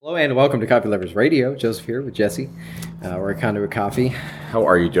Hello and welcome to Coffee Lovers Radio. Joseph here with Jesse. We're at Conduit Coffee. How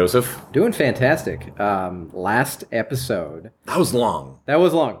are you, Joseph? Doing fantastic. Last episode. That was long. That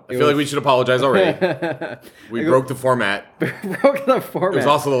was long. I feel like we should apologize already. We broke the format. Broke the format. It was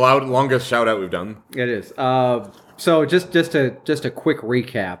also the longest shout out we've done. It is. So just a quick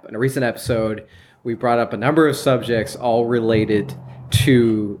recap. In a recent episode, we brought up a number of subjects all related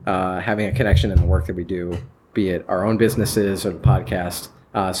to having a connection in the work that we do, be it our own businesses or the podcast.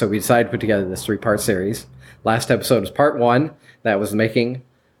 So we decided to put together this 3-part series. Last episode was part 1. That was the making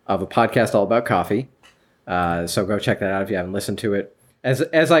of a podcast all about coffee. So go check that out if you haven't listened to it.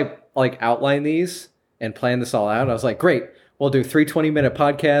 As I outline these and plan this all out, I was like, great. We'll do 3 20-minute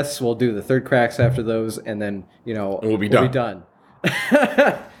podcasts. We'll do the third cracks after those, and then we'll be done.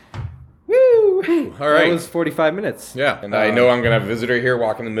 Woo! All right. That was 45 minutes. Yeah, and I know I'm going to have a visitor here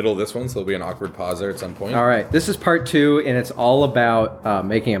walk in the middle of this one, so there'll be an awkward pause there at some point. All right. This is part 2, and it's all about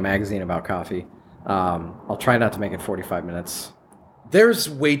making a magazine about coffee. I'll try not to make it 45 minutes. There's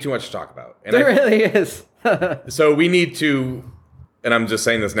way too much to talk about. And There really is. So we need to, and I'm just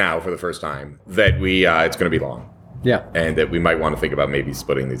saying this now for the first time, that it's going to be long. Yeah. And that we might want to think about maybe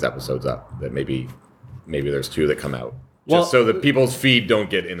splitting these episodes up. That maybe there's 2 that come out. Just so that people's feed don't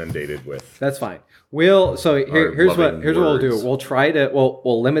get inundated with. That's fine. Here's what we'll do.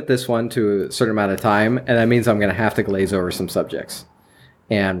 We'll limit this one to a certain amount of time, and that means I'm going to have to glaze over some subjects,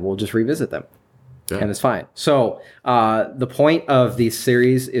 and we'll just revisit them, and it's fine. So the point of these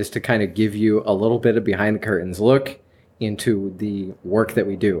series is to kind of give you a little bit of behind the curtains look into the work that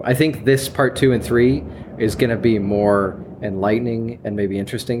we do. I think this part 2 and 3 is going to be more enlightening and maybe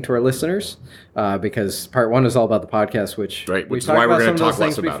interesting to our listeners, because part 1 is all about the podcast, which is why we're going to talk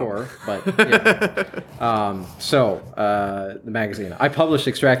less about before. But yeah. The magazine. I published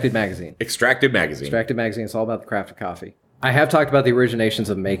Extracted Magazine. Extracted Magazine. Extracted Magazine is all about the craft of coffee. I have talked about the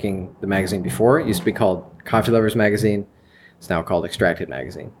originations of making the magazine before. It used to be called Coffee Lovers Magazine. It's now called Extracted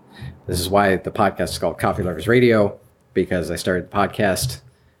Magazine. This is why the podcast is called Coffee Lovers Radio, because I started the podcast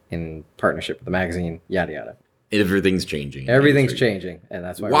in partnership with the magazine, yada, yada. Everything's changing. Everything's changing, and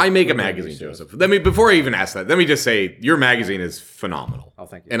that's why make a magazine, Joseph? Before I even ask that, let me just say your magazine is phenomenal. Oh,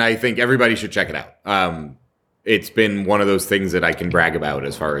 thank you. And I think everybody should check it out. It's been one of those things that I can brag about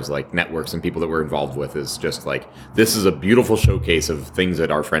as far as like networks and people that we're involved with, is just like, this is a beautiful showcase of things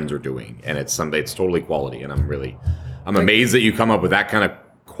that our friends are doing, and it's totally quality. And I'm amazed that you come up with that kind of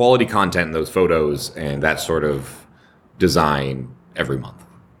quality content in those photos and that sort of design every month.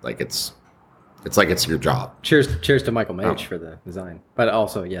 Like it's like it's your job. Cheers to Michael Mage for the design. But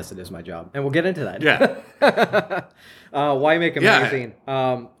also, yes, it is my job. And we'll get into that. Yeah. Why make a magazine?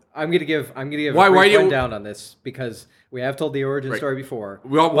 I'm gonna give a brief rundown on this, because we have told the origin story before.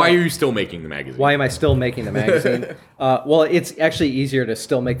 Well, why are you still making the magazine? Why am I still making the magazine? Well, it's actually easier to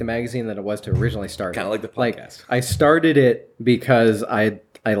still make the magazine than it was to originally start. Kind of like the podcast. I started it because I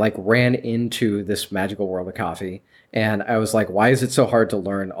ran into this magical world of coffee, and I was like, why is it so hard to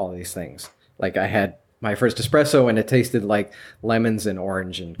learn all these things? Like, I had my first espresso and it tasted like lemons and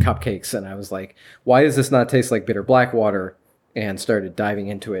orange and cupcakes, and I was like, why does this not taste like bitter black water? And started diving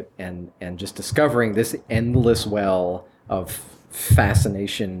into it and just discovering this endless well of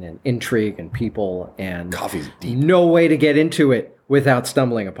fascination and intrigue and people, and coffee's deep. No way to get into it without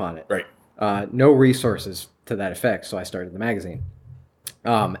stumbling upon it. Right. No resources to that effect, so I started the magazine.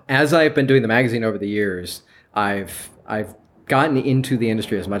 As I've been doing the magazine over the years, I've gotten into the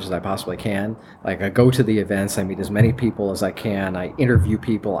industry as much as I possibly can. Like, I go to the events, I meet as many people as I can, I interview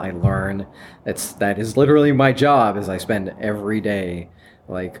people, I learn. That is literally my job, as I spend every day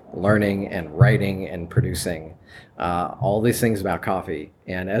like learning and writing and producing all these things about coffee.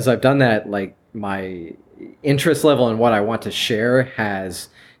 And as I've done that, like, my interest level in what I want to share has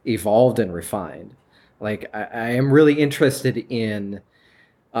evolved and refined. Like, I am really interested in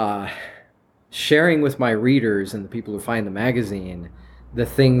sharing with my readers and the people who find the magazine the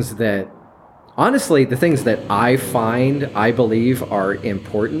things that I believe are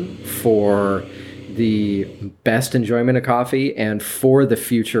important for the best enjoyment of coffee and for the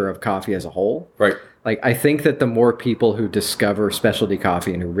future of coffee as a whole. Right. Like, I think that the more people who discover specialty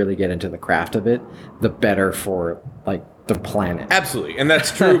coffee and who really get into the craft of it, the better for like the planet. Absolutely. And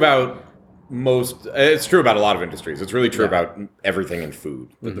that's true about it's true about a lot of industries. It's really true about everything in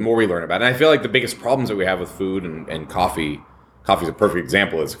food. But the more we learn about it, and I feel like the biggest problems that we have with food and coffee's a perfect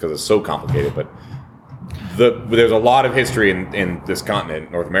example, is because it's so complicated. But there's a lot of history in this continent,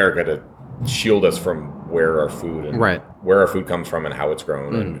 North America, to shield us from where our food comes from and how it's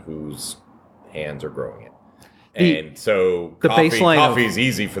grown and whose hands are growing it. And so coffee is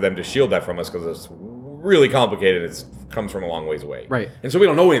easy for them to shield that from us because it's really complicated. It comes from a long ways away. Right. And so we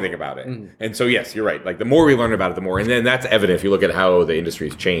don't know anything about it. And so, yes, you're right. Like, the more we learn about it, the more. And then that's evident if you look at how the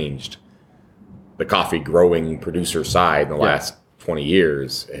industry's changed. The coffee growing producer side in the last 20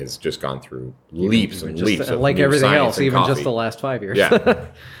 years has just gone through leaps and leaps of like new everything science else, in even coffee. just the last 5 years. Yeah.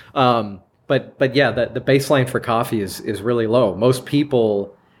 But yeah, the baseline for coffee is really low. Most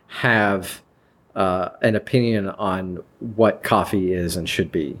people have an opinion on what coffee is and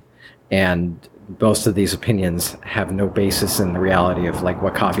should be, and most of these opinions have no basis in the reality of like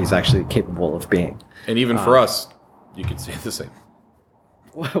what coffee is actually capable of being. And even for us, you could say the same.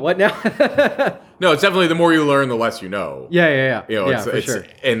 What now? No, it's definitely the more you learn, the less you know. Yeah. You know, yeah, for sure.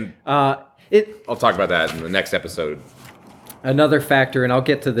 And I'll talk about that in the next episode. Another factor, and I'll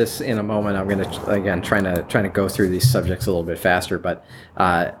get to this in a moment. I'm going to again trying to go through these subjects a little bit faster, but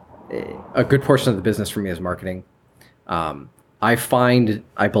a good portion of the business for me is marketing.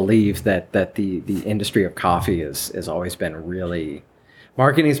 I believe that the industry of coffee has always been really,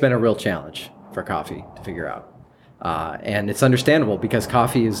 marketing has been a real challenge for coffee to figure out. And it's understandable because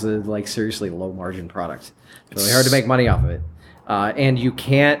coffee is a seriously low margin product. It's really hard to make money off of it. And you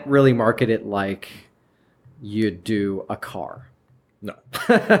can't really market it like you do a car. No.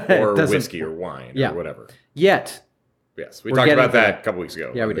 Or whiskey or wine or whatever. Yet. Yes, we talked about that a couple weeks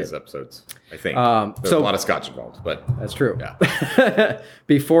ago. Yeah, we did. These episodes, I think. There's a so lot of scotch involved, but that's true. Yeah.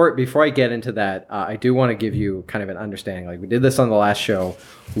 Before I get into that, I do want to give you kind of an understanding. Like we did this on the last show,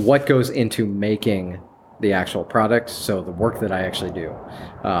 what goes into making the actual product. So the work that I actually do.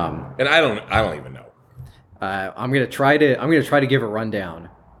 And I don't even know. I'm gonna try to give a rundown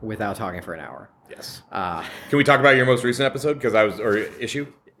without talking for an hour. Yes. Can we talk about your most recent episode? Or issue?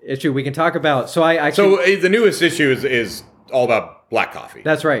 Issue we can talk about. So the newest issue is all about black coffee.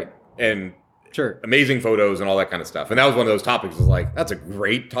 That's right. And sure, amazing photos and all that kind of stuff. And that was one of those topics. Was like, that's a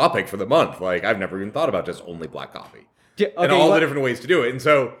great topic for the month. Like, I've never even thought about just only black coffee and all the different ways to do it. And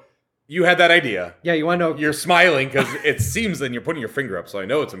so you had that idea. Yeah, you want to know? You're smiling because it seems that you're putting your finger up, so I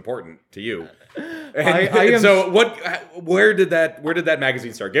know it's important to you. So where did that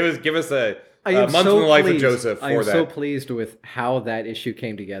magazine start? Give us a month in the life of Joseph. I am so pleased with how that issue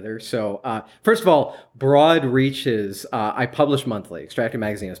came together. So first of all, broad reaches. I publish monthly. Extracted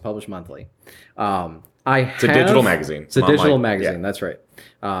Magazine is published monthly. It's a digital magazine. It's a digital magazine. Yeah. That's right.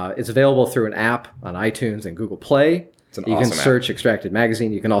 It's available through an app on iTunes and Google Play. You can search Extracted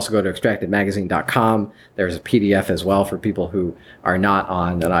Magazine. You can also go to extractedmagazine.com. There's a PDF as well for people who are not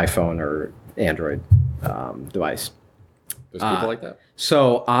on an iPhone or Android device. There's people like that.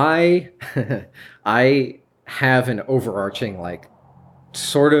 So I have an overarching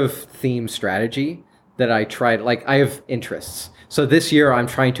sort of theme strategy that I tried. I have interests. So this year I'm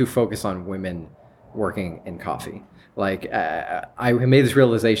trying to focus on women working in coffee. I made this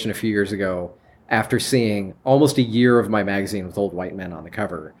realization a few years ago after seeing almost a year of my magazine with old white men on the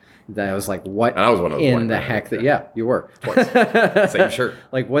cover. That I was like, what I was one of those in the heck? Yeah, you were. Same shirt.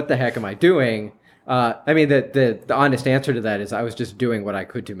 What the heck am I doing? The honest answer to that is I was just doing what I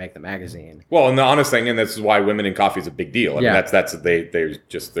could to make the magazine. Well, and the honest thing, and this is why women in coffee is a big deal. I mean, it's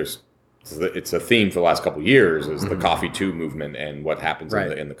a theme for the last couple of years is the Coffee Too movement and what happens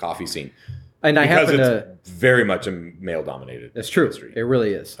in the coffee scene. And it's very much a male-dominated. That's true. Industry. It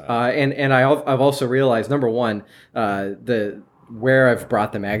really is. And I've also realized, number one, where I've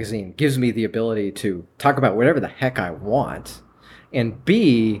brought the magazine gives me the ability to talk about whatever the heck I want, and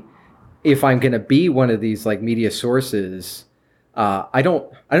B, if I'm going to be one of these media sources, I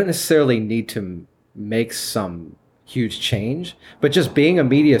don't necessarily need to make some huge change, but just being a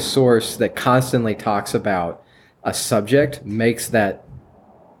media source that constantly talks about a subject makes that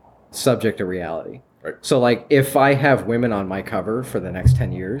subject a reality. Right. So if I have women on my cover for the next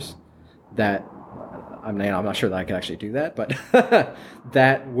 10 years, I'm not sure that I can actually do that, but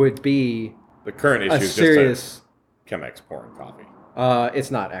that would be the current issue is just Chemex pouring coffee.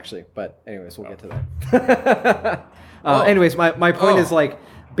 It's not actually, but anyways, we'll get to that. Anyways, my point is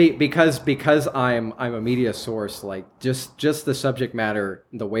because I'm a media source, just the subject matter,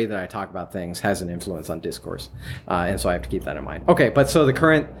 the way that I talk about things has an influence on discourse, and so I have to keep that in mind. Okay, but so the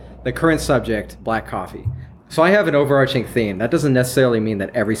current subject, black coffee. So I have an overarching theme. That doesn't necessarily mean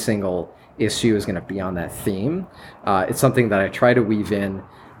that every single issue is going to be on that theme. It's something that I try to weave in.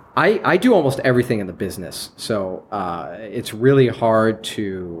 I do almost everything in the business, so it's really hard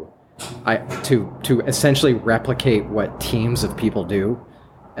to essentially replicate what teams of people do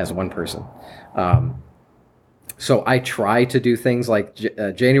as one person. So I try to do things like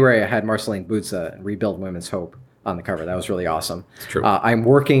January I had Marceline Butza and Rebuild Women's Hope on the cover. That was really awesome. It's true. I'm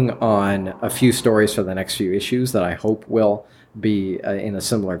working on a few stories for the next few issues that I hope will be in a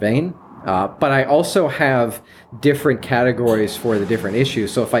similar vein. But I also have different categories for the different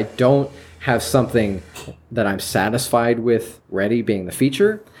issues. So if I don't have something that I'm satisfied with ready, being the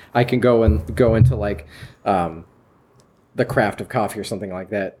feature, I can go into like the craft of coffee or something like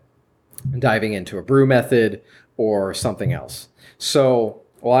that, diving into a brew method or something else. So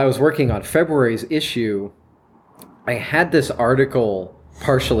while I was working on February's issue, I had this article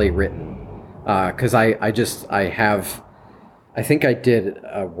partially written because I think I did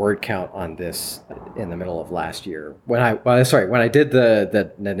a word count on this in the middle of last year. When I did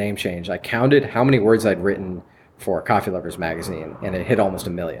the name change, I counted how many words I'd written for Coffee Lovers magazine, and it hit almost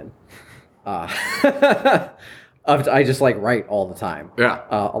 1 million. I just like write all the time. Yeah.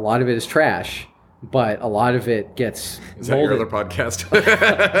 A lot of it is trash, but a lot of it gets Is that your other podcast?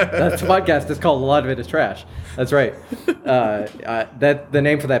 That's the podcast. It's called A Lot of It Is Trash. That's right. That the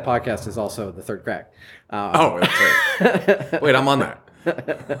name for that podcast is also The Third Crack. Oh, that's right. Wait, I'm on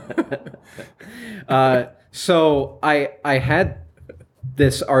that. So I had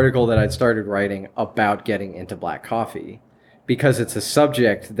this article that I'd started writing about getting into black coffee because it's a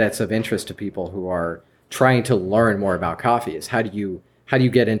subject that's of interest to people who are trying to learn more about coffee. Is how do you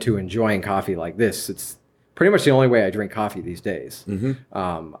get into enjoying coffee like this? It's pretty much the only way I drink coffee these days.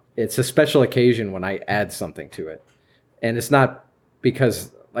 Mm-hmm. It's a special occasion when I add something to it, and it's not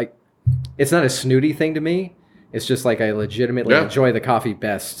because it's not a snooty thing to me. It's just like I legitimately enjoy the coffee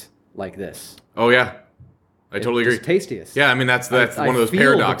best like this. Oh yeah, I totally agree. It's tastiest. Yeah, I mean that's one of those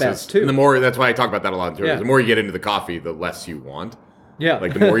paradoxes. Too. And the more that's why I talk about that a lot too. Yeah. The more you get into the coffee, the less you want. Yeah,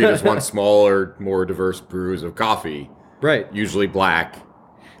 like the more you just want smaller, more diverse brews of coffee. Right. Usually black.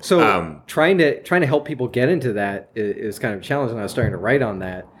 So trying to help people get into that is kind of a challenge, and I was starting to write on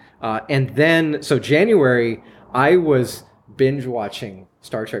that. And then so January, I was binge watching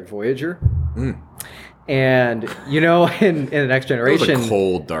Star Trek Voyager. Mm. And in the Next Generation, it was a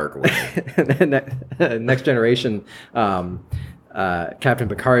cold, dark way. Next Generation, Captain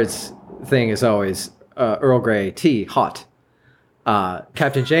Picard's thing is always Earl Grey tea, hot.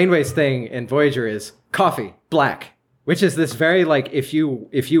 Captain Janeway's thing in Voyager is coffee, black, which is this very if you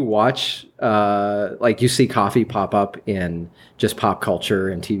watch you see coffee pop up in just pop culture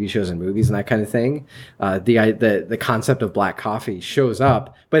and TV shows and movies and that kind of thing. The concept of black coffee shows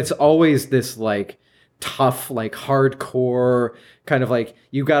up, but it's always this tough, hardcore kind of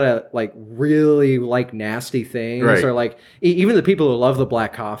you gotta really nasty things, right. Or even the people who love the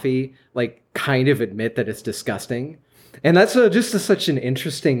black coffee kind of admit that it's disgusting, and that's such an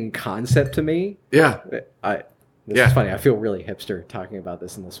interesting concept to me. Yeah, This is funny. I feel really hipster talking about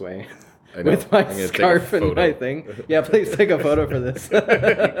this in this way. With my scarf and my thing. Yeah, please take a photo for this.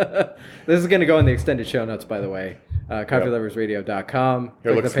 This is going to go in the extended show notes, by the way. CoffeeLoversRadio.com.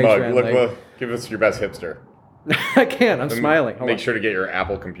 Here, look smug. Look, give us your best hipster. I can't. I'm smiling. Make sure to get your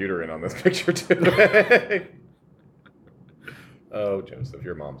Apple computer in on this picture, too. Oh, Joseph,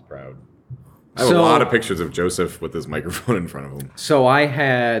 your mom's proud. I have a lot of pictures of Joseph with his microphone in front of him. So I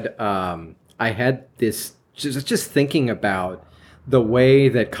had this, just thinking about the way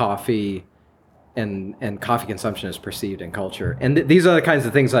that coffee and coffee consumption is perceived in culture, and these are the kinds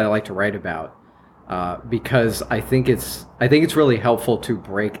of things that I like to write about because I think it's really helpful to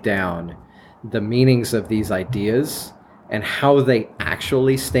break down the meanings of these ideas and how they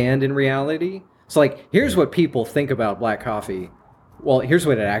actually stand in reality. So here's what people think about black coffee. Well, here's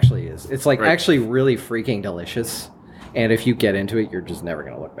what it actually is. It's actually really freaking delicious. And if you get into it, you're just never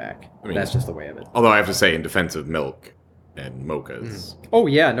going to look back. I mean, that's just the way of it. Although I have to say, in defense of milk and mochas. Oh,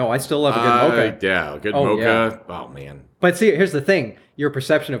 yeah. No, I still love a good mocha. Yeah, a good mocha. Yeah. Oh, man. But see, here's the thing. Your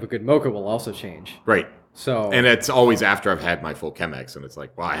perception of a good mocha will also change. Right. And it's always after I've had my full Chemex, and it's well,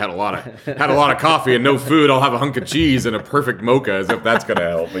 I had a lot of coffee and no food. I'll have a hunk of cheese and a perfect mocha, as if that's going to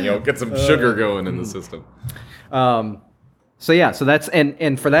help, and get some sugar going in the system. So yeah, so that's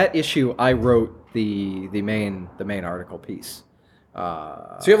and for that issue, I wrote the main article piece.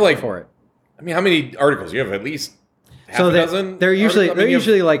 So you have for it. I mean, how many articles? You have at least half a dozen. They're usually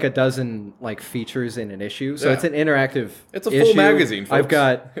a dozen features in an issue. So it's an interactive. It's a full magazine. Folks. I've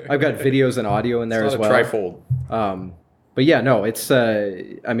got videos and audio in there as well. Trifold. But yeah, no, it's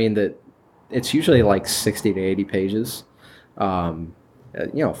it's usually 60 to 80 pages.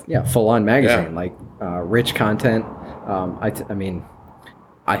 Full on magazine, rich content. I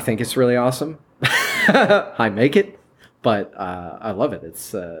think it's really awesome. I make it, but I love it.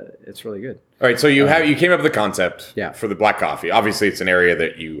 It's really good. All right, so you came up with the concept for the black coffee. Obviously, it's an area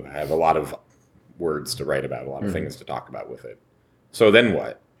that you have a lot of words to write about, a lot of things to talk about with it. So then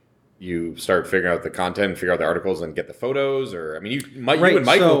what? you start figuring out the content, figure out the articles, and get the photos? Or I mean, you and Michael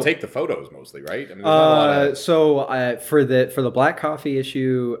So, take the photos mostly, right? I mean, there's not a lot of for the black coffee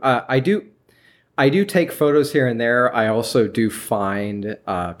issue, I do take photos here and there. I also do find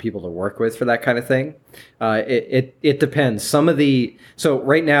people to work with for that kind of thing. It depends. So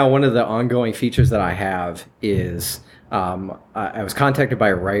right now, one of the ongoing features that I have is I was contacted by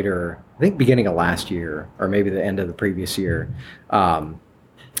a writer, I think beginning of last year or maybe the end of the previous year,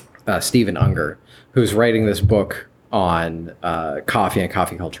 Stephen Unger, who's writing this book on coffee and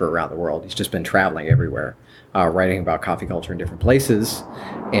coffee culture around the world. He's just been traveling everywhere, writing about coffee culture in different places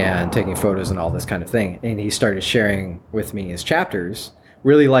and taking photos and all this kind of thing. And he started sharing with me his chapters.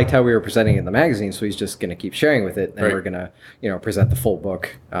 Really liked how we were presenting in the magazine, so he's just going to keep sharing with it. And we're going to, present the full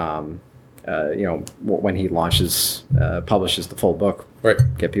book, when he publishes the full book, right.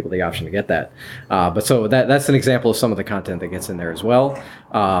 Get people the option to get that. But so that's an example of some of the content that gets in there as well.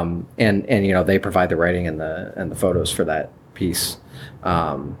 And they provide the writing and the photos for that piece.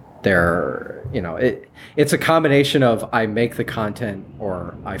 It's a combination of I make the content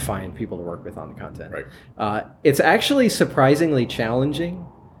or I find people to work with on the content. Right. It's actually surprisingly challenging.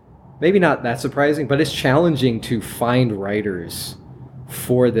 Maybe not that surprising, but it's challenging to find writers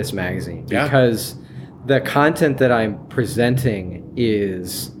for this magazine because the content that I'm presenting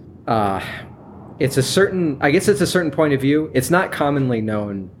is it's a certain point of view. It's not commonly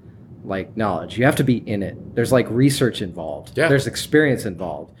known like knowledge. You have to be in it. There's like research involved. Yeah. There's experience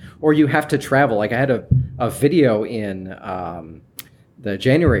involved. Or you have to travel. Like I had a video in the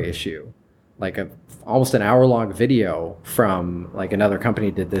January issue, like almost an hour-long video from like another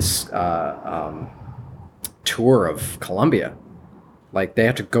company did this tour of Colombia. Like they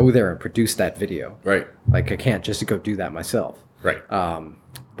have to go there and produce that video. Right. Like I can't just go do that myself. Right.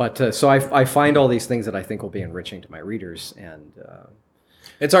 So I find all these things that I think will be enriching to my readers, and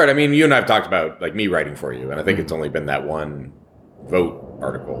it's hard. I mean, you and I have talked about like me writing for you, and I think it's only been that one Vote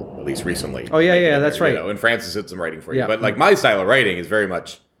article, at least recently. Oh yeah, that's right. And Francis did some writing for you, Yeah. but like my style of writing is very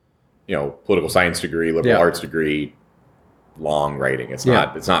much, political science degree, liberal arts degree, long writing. It's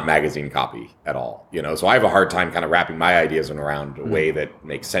not magazine copy at all. So I have a hard time kind of wrapping my ideas around a way that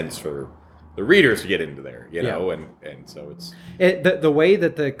makes sense for the readers to get into there. And so it's the way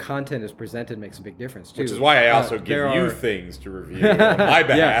that the content is presented makes a big difference too. Which is why I also give you things to review on my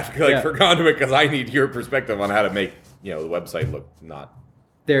behalf, for Conduit, because I need your perspective on how to make the website look not.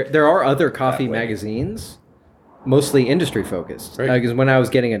 There are other coffee magazines, mostly industry focused. Right. Because when I was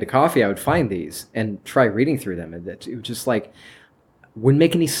getting into coffee, I would find these and try reading through them, and it was just like wouldn't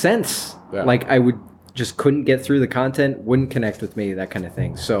make any sense. Yeah. Like I just couldn't get through the content, wouldn't connect with me, that kind of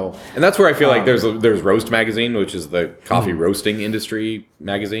thing. So, and that's where I feel like there's Roast Magazine, which is the coffee roasting industry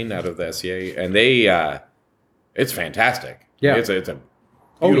magazine out of the SCA, and they it's fantastic. Yeah, it's a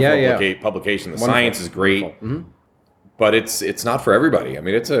beautiful publication. The Wonderful. Science is great. Mm-hmm. But it's not for everybody. I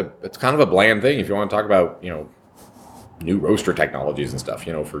mean, it's kind of a bland thing. If you want to talk about new roaster technologies and stuff,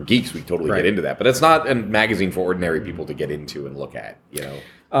 for geeks, we totally get into that. But it's not a magazine for ordinary people to get into and look at.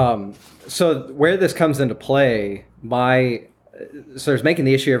 So where this comes into play, so there's making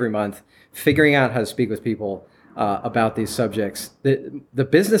the issue every month, figuring out how to speak with people about these subjects. The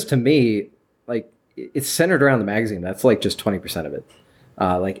business to me, like it's centered around the magazine. That's like just 20% of it.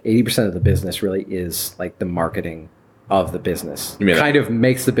 Like 80% of the business really is like the marketing of the business. You mean kind of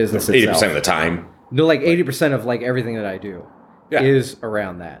makes the business 80% itself. of the time? No, like 80% of like everything that I do is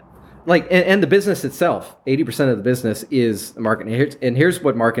around that. Like, and the business itself, 80% of the business is marketing. And here's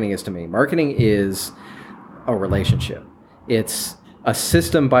what marketing is to me. Marketing is a relationship. It's a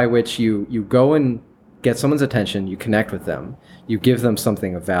system by which you go and get someone's attention, you connect with them, you give them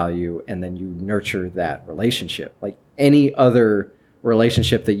something of value, and then you nurture that relationship. Like any other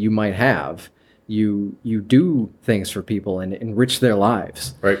relationship that you might have, you do things for people and enrich their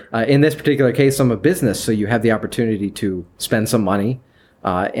lives. Right. In this particular case, I'm a business, so you have the opportunity to spend some money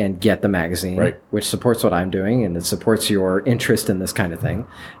and get the magazine, which supports what I'm doing, and it supports your interest in this kind of thing,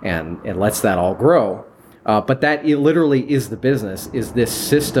 and it lets that all grow. But that literally is the business, is this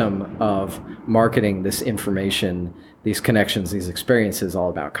system of marketing, this information, these connections, these experiences, all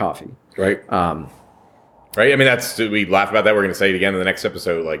about coffee. Right. Right. I mean, we laugh about that. We're going to say it again in the next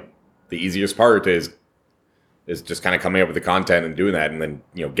episode. Like, the easiest part is just kind of coming up with the content and doing that, and then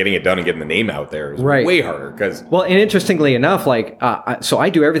getting it done and getting the name out there is way harder. Well, and interestingly enough, like so I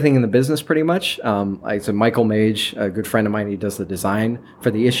do everything in the business pretty much. So Michael Mage, a good friend of mine, he does the design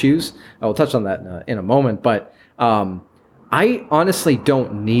for the issues. I will touch on that in a moment, but I honestly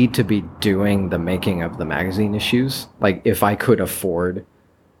don't need to be doing the making of the magazine issues. Like if I could afford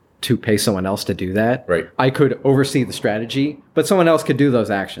to pay someone else to do that. Right. I could oversee the strategy, but someone else could do those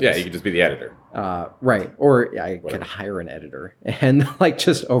actions. Yeah, you could just be the editor. Right. Or I could hire an editor and like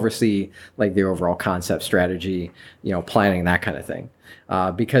just oversee like the overall concept strategy, planning, that kind of thing.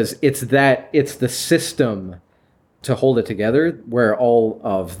 Because it's the system to hold it together where all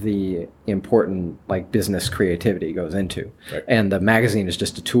of the important like business creativity goes into. Right. And the magazine is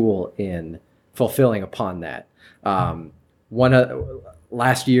just a tool in fulfilling upon that.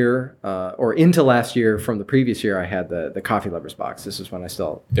 Last year, or into last year from the previous year, I had the Coffee Lovers box. This is when I was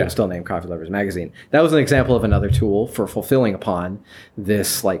still named Coffee Lovers Magazine. That was an example of another tool for fulfilling upon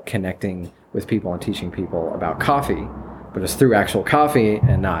this, like connecting with people and teaching people about coffee, but it's through actual coffee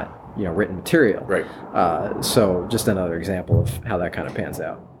and not, written material. Right. So just another example of how that kind of pans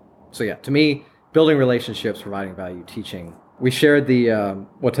out. So yeah, to me, building relationships, providing value, teaching. We shared the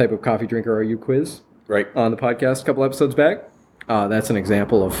what type of coffee drinker are you quiz on the podcast a couple episodes back. That's an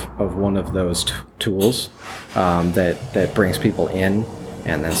example of one of those tools that brings people in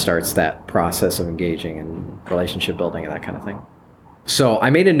and then starts that process of engaging and relationship building and that kind of thing. So I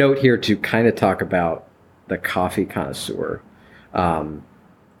made a note here to kind of talk about the coffee connoisseur.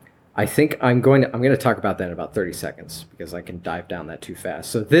 I think I'm going to talk about that in about 30 seconds because I can dive down that too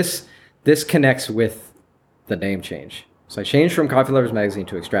fast. So this connects with the name change. So I changed from Coffee Lovers Magazine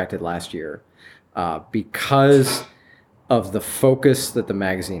to Extracted last year because of the focus that the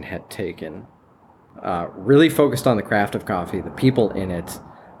magazine had taken, really focused on the craft of coffee, the people in it,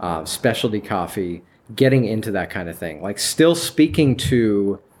 specialty coffee, getting into that kind of thing. Like still speaking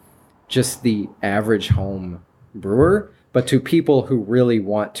to just the average home brewer, but to people who really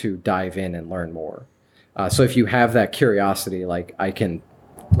want to dive in and learn more. So if you have that curiosity, I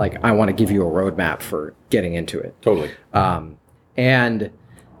want to give you a roadmap for getting into it. Totally. And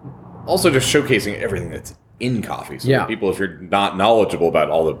also just showcasing everything that's in coffee. So that people, if you're not knowledgeable about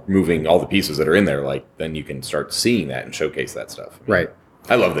all the pieces that are in there, then you can start seeing that and showcase that stuff. Right.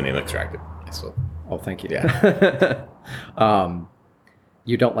 I love the name Extracted. Oh, thank you. Yeah.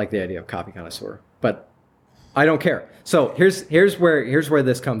 You don't like the idea of coffee connoisseur, but I don't care. So here's where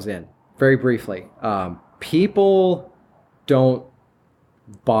this comes in very briefly. People don't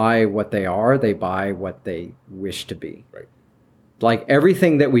buy what they are, they buy what they wish to be. Right. Like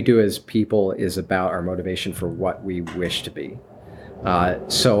everything that we do as people is about our motivation for what we wish to be.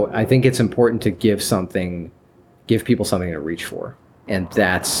 So I think it's important to give people something to reach for. And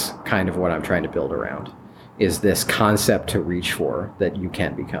that's kind of what I'm trying to build around, is this concept to reach for that you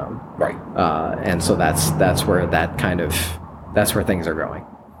can become. Right. And so that's where that's where things are going.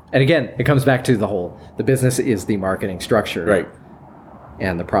 And again, it comes back to the business is the marketing structure. Right.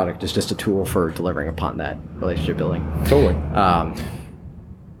 And the product is just a tool for delivering upon that relationship building. Totally.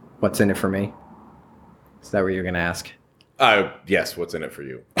 What's in it for me? Is that what you're going to ask? Yes. What's in it for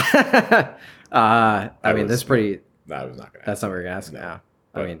you? This is pretty. No, I was not going to. That's not what you're going to ask.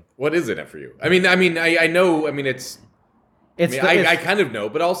 No. What is in it for you? I know. I kind of know,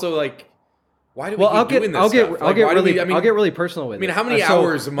 but also why do we keep doing this stuff? I'll get really personal with it. How many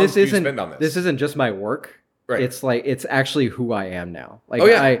hours a month do you spend on this? This isn't just my work. Right. It's actually who I am now.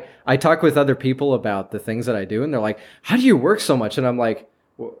 I talk with other people about the things that I do, and they're like, "How do you work so much?" And I'm like,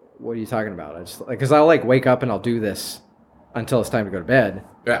 "What are you talking about?" I just because I'll wake up and I'll do this until it's time to go to bed.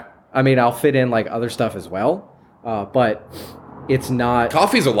 Yeah. I'll fit in other stuff as well, but it's not.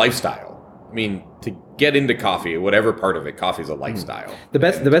 Coffee's a lifestyle. To get into coffee, whatever part of it, coffee's a lifestyle. The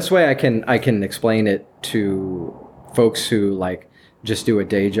best way I can explain it to folks who just do a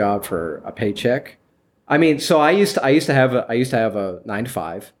day job for a paycheck. So I used to have a 9 to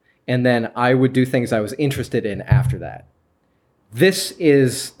 5, and then I would do things I was interested in after that. This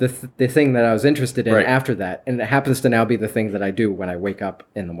is the thing that I was interested in after that, and it happens to now be the thing that I do when I wake up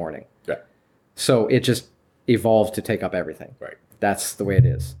in the morning. Yeah. So it just evolved to take up everything. Right. That's the way it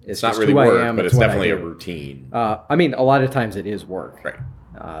is. It's not really work, but it's definitely a routine. A lot of times it is work. Right.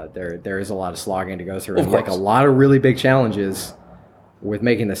 There is a lot of slogging to go through, and a lot of really big challenges with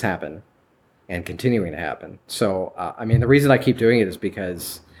making this happen and continuing to happen. So, the reason I keep doing it is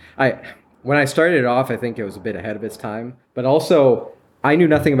because when I started it off, I think it was a bit ahead of its time, but also I knew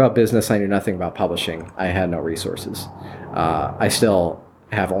nothing about business. I knew nothing about publishing. I had no resources. I still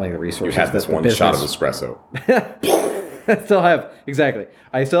have only the resources. You had this one shot of espresso.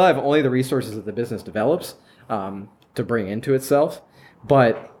 I still have only the resources that the business develops to bring into itself.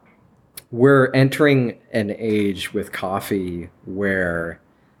 But we're entering an age with coffee where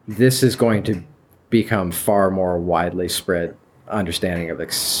this is going to become far more widely spread understanding of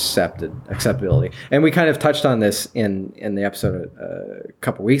acceptability. And we kind of touched on this in the episode a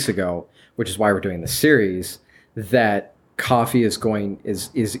couple weeks ago, which is why we're doing this series, that coffee is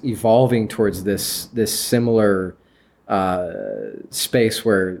evolving towards this similar space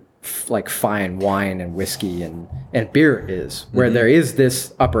where like fine wine and whiskey and beer is, where there is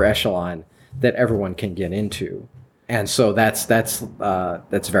this upper echelon that everyone can get into, and so that's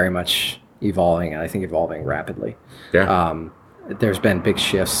very much evolving, and I think evolving rapidly. Yeah. There's been big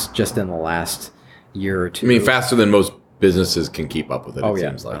shifts just in the last year or two. I mean, faster than most businesses can keep up with it. Oh, it yeah.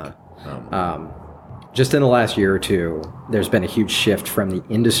 seems like. Just in the last year or two, there's been a huge shift from the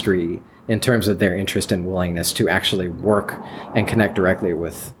industry in terms of their interest and willingness to actually work and connect directly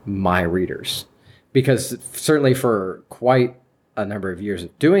with my readers. Because certainly for quite a number of years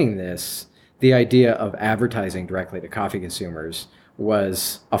of doing this, the idea of advertising directly to coffee consumers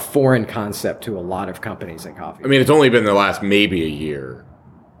was a foreign concept to a lot of companies in coffee. I mean, it's only been the last maybe a year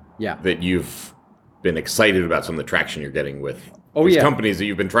Yeah. that you've been excited about some of the traction you're getting with Oh, these yeah. companies that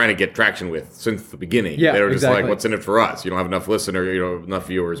you've been trying to get traction with since the beginning. Yeah, they were just exactly. like, what's in it for us? You don't have enough listeners, enough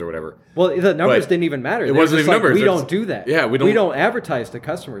viewers or whatever. Well, the numbers But didn't even matter. it wasn't even numbers. We It's- don't do that. Yeah, we We don't- don't advertise to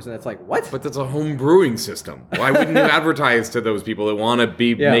customers, and it's like, what? But that's a home brewing system. Why wouldn't you advertise to those people that want to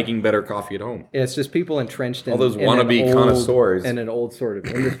be Yeah. making better coffee at home? It's just people entrenched in All those in wannabe an old- connoisseurs. in an old sort of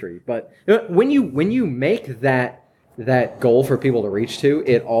industry. But when you make that goal for people to reach to,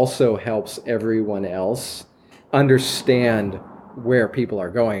 it also helps everyone else understand where people are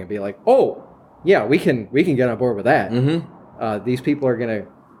going and be like, oh, yeah, we can get on board with that. Mm-hmm. These people are going to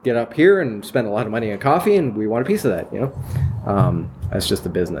get up here and spend a lot of money on coffee, and we want a piece of that. That's just the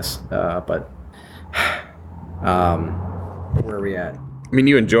business. But where are we at? I mean,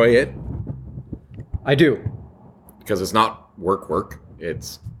 you enjoy it I do. because it's not work.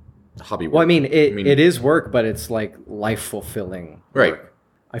 It's hobby work. Well, I mean, it is work, but it's like life fulfilling. Right.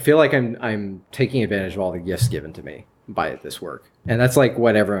 I feel like I'm taking advantage of all the gifts given to me by this work, and that's like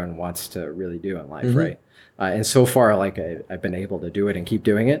what everyone wants to really do in life, right? And so far, like I've been able to do it and keep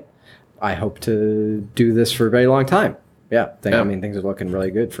doing it. I hope to do this for a very long time. Yeah, I mean, things are looking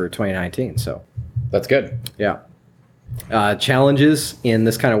really good for 2019. So That's good. yeah, challenges in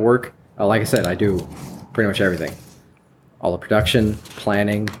this kind of work. Like I said, I do pretty much everything. All the production,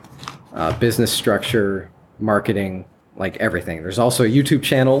 planning, business structure, marketing, like everything. There's also a YouTube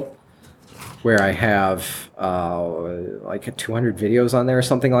channel where I have like 200 videos on there or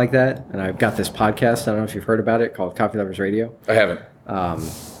something like that. And I've got this podcast, I don't know if you've heard about it, called Coffee Lovers Radio. I haven't.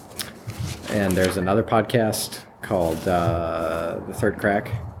 And there's another podcast called The Third Crack.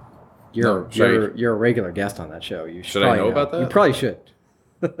 No, You're a regular guest on that show. You Should I probably know about that? You probably should.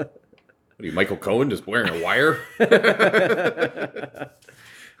 What are you, Michael Cohen, just wearing a wire?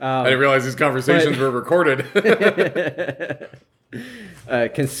 I didn't realize these conversations were recorded.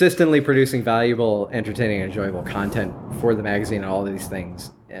 Consistently producing valuable, entertaining, and enjoyable content for the magazine and all of these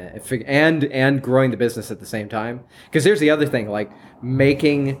things, and growing the business at the same time. Because here's the other thing, like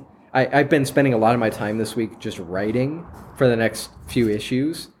making. I've been spending a lot of my time this week just writing for the next few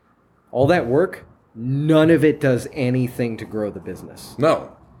issues. All that work, none of it does anything to grow the business.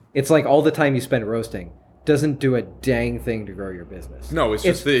 No. It's like all the time you spend roasting doesn't do a dang thing to grow your business. No, it's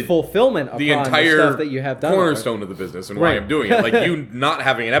just the fulfillment upon the entire stuff that you have done. cornerstone of the business and why Right. I'm doing it. Like you not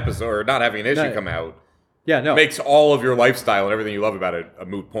having an episode or not having an issue No. come out Yeah, no. makes all of your lifestyle and everything you love about it a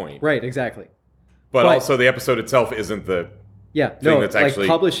moot point. Right, exactly. But Right. also the episode itself isn't the Yeah, no, that's like actually-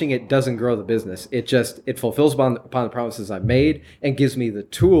 publishing it doesn't grow the business. It fulfills upon the promises I've made and gives me the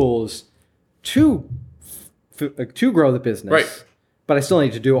tools to grow the business. Right. But I still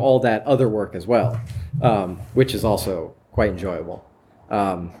need to do all that other work as well, which is also quite enjoyable.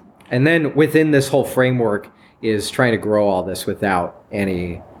 And then within this whole framework is trying to grow all this without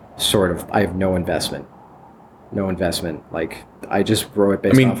any sort of, I have no investment. Like I just grow it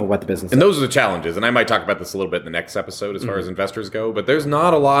based off of what the business And is. those are the challenges. And I might talk about this a little bit in the next episode as far as investors go, but there's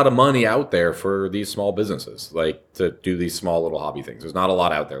not a lot of money out there for these small businesses, like to do these small little hobby things. There's not a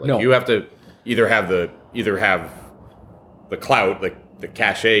lot out there. Like No. you have to either have the clout, like the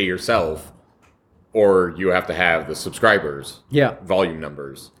cachet yourself, or you have to have the subscribers, Yeah. volume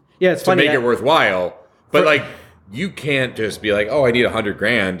numbers Yeah, it's to funny. make it worthwhile. But like you can't just be like, oh, I need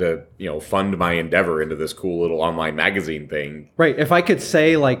 $100,000 to, fund my endeavor into this cool little online magazine thing. Right. If I could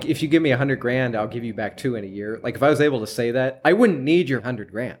say, like, if you give me $100,000, I'll give you back 2 in a year. Like, if I was able to say that, I wouldn't need your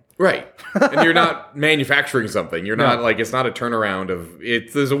 $100,000. Right. And you're not manufacturing something. You're not like, it's not a turnaround of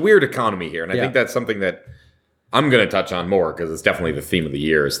it. There's a weird economy here. And I think that's something that I'm going to touch on more because it's definitely the theme of the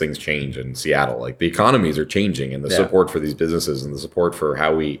year as things change in Seattle. Like the economies are changing and the support for these businesses and the support for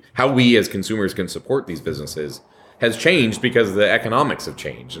how we as consumers can support these businesses has changed because the economics have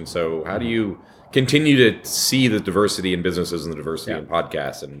changed. And so how do you continue to see the diversity in businesses and the diversity in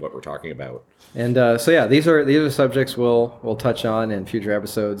podcasts and what we're talking about? And these are subjects we'll touch on in future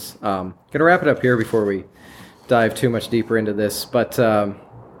episodes. Gonna wrap it up here before we dive too much deeper into this. But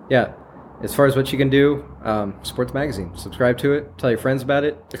as far as what you can do, support the magazine. Subscribe to it. Tell your friends about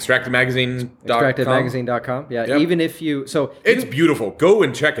it. Extractedmagazine.com. Yeah. Yep. Even if it's beautiful. Go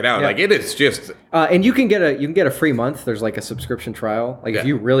and check it out. Yeah. Like, it is just. And you can get a free month. There's like a subscription trial. Like if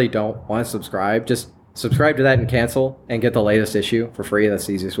you really don't want to subscribe, just subscribe to that and cancel and get the latest issue for free. That's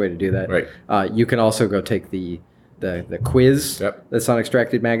the easiest way to do that. Right. You can also go take the quiz that's on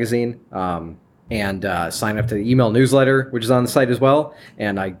Extracted Magazine. And sign up to the email newsletter, which is on the site as well.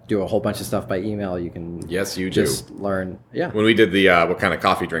 And I do a whole bunch of stuff by email. You can just learn. Yeah. When we did the what kind of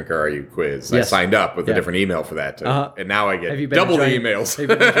coffee drinker are you quiz, I signed up with a different email for that. And now I get double the emails.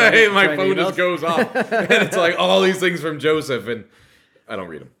 My phone just goes off. And it's like all these things from Joseph, and I don't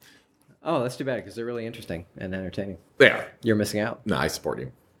read them. Oh, that's too bad because they're really interesting and entertaining. They are. You're missing out. No, I support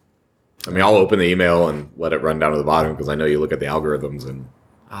you. I mean, I'll open the email and let it run down to the bottom because I know you look at the algorithms and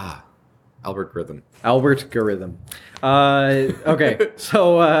Albert Rhythm. Okay,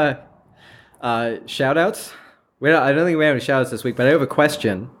 so shout outs. I don't think we have any shout outs this week, but I have a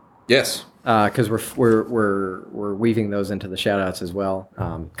question. Yes. Because we're weaving those into the shout outs as well.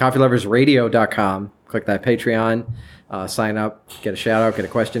 CoffeeLoversRadio.com. Click that Patreon. Sign up. Get a shout out. Get a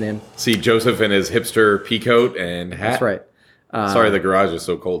question in. See Joseph in his hipster pea coat and hat. That's right. Sorry, the garage is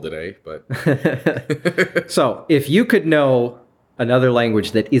so cold today, but so if you could know another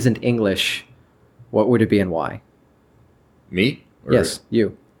language that isn't English, what would it be and why? Me? Or... Yes,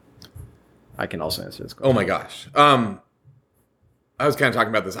 you. I can also answer this question. Oh my gosh. I was kind of talking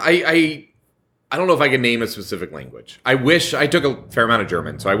about this. I don't know if I can name a specific language. I wish I took a fair amount of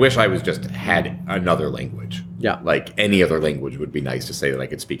German, so I wish I was just had another language. Yeah. Like any other language would be nice to say that I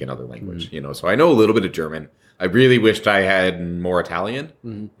could speak another language, So I know a little bit of German. I really wished I had more Italian,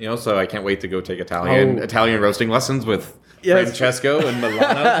 so I can't wait to go take Italian roasting lessons with Francesco and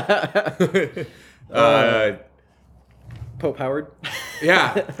Milano. Pope Howard.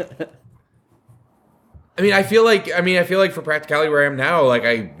 Yeah. I feel like for practicality where I am now, like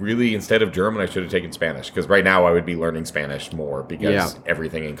I really, instead of German, I should have taken Spanish because right now I would be learning Spanish more because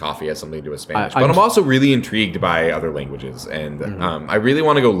everything in coffee has something to do with Spanish. But I'm also really intrigued by other languages, and I really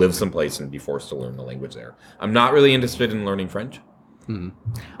want to go live someplace and be forced to learn the language there. I'm not really interested in learning French.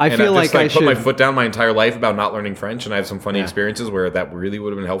 I feel like I put my foot down my entire life about not learning French, and I have some funny experiences where that really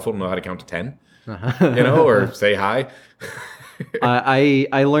would have been helpful to know how to count to 10, or say hi.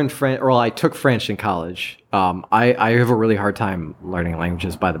 I learned French, or I took French in college. I have a really hard time learning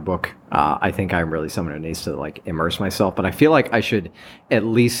languages by the book. I think I'm really someone who needs to like immerse myself, but I feel like I should at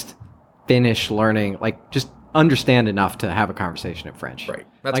least finish learning, like just understand enough to have a conversation in French. Right.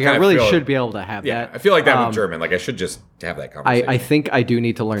 That's like I really should be able to have that. I feel like that with German. Like I should just have that conversation. I think I do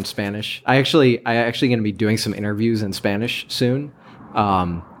need to learn Spanish. I actually going to be doing some interviews in Spanish soon.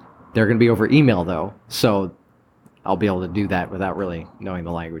 They're going to be over email though, so I'll be able to do that without really knowing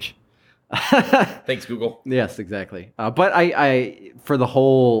the language. Thanks, Google. Yes, exactly. But I for the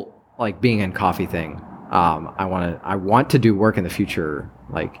whole like being in coffee thing, I want to do work in the future,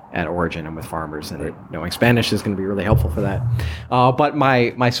 like at Origin and with farmers, and knowing Spanish is going to be really helpful for that. But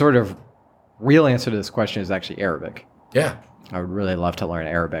my sort of real answer to this question is actually Arabic. Yeah, I would really love to learn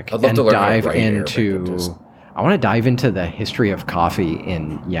Arabic. I'd love to learn dive how to write into. Arabic. I want to dive into the history of coffee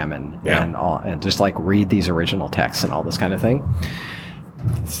in Yemen and just like read these original texts and all this kind of thing.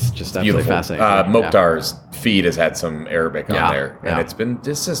 It's just absolutely fascinating. Mokhtar's feed has had some Arabic on there, and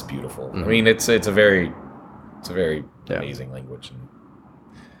it's just beautiful. Mm-hmm. I mean, it's a very amazing language.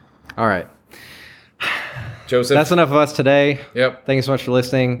 All right, Joseph. That's enough of us today. Yep. Thank you so much for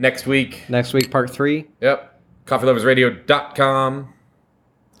listening. Next week, part 3. Yep. CoffeeLoversRadio.com.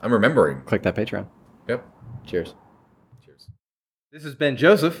 I'm remembering. Click that Patreon. Yep. Cheers. This has been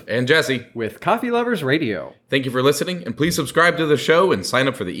Joseph and Jesse with Coffee Lovers Radio. Thank you for listening, and please subscribe to the show and sign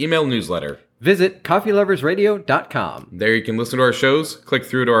up for the email newsletter. Visit CoffeeLoversRadio.com. There you can listen to our shows, click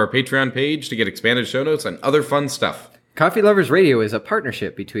through to our Patreon page to get expanded show notes and other fun stuff. Coffee Lovers Radio is a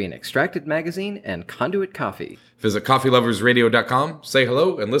partnership between Extracted Magazine and Conduit Coffee. Visit CoffeeLoversRadio.com, say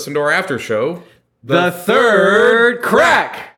hello, and listen to our after show, The Third Crack!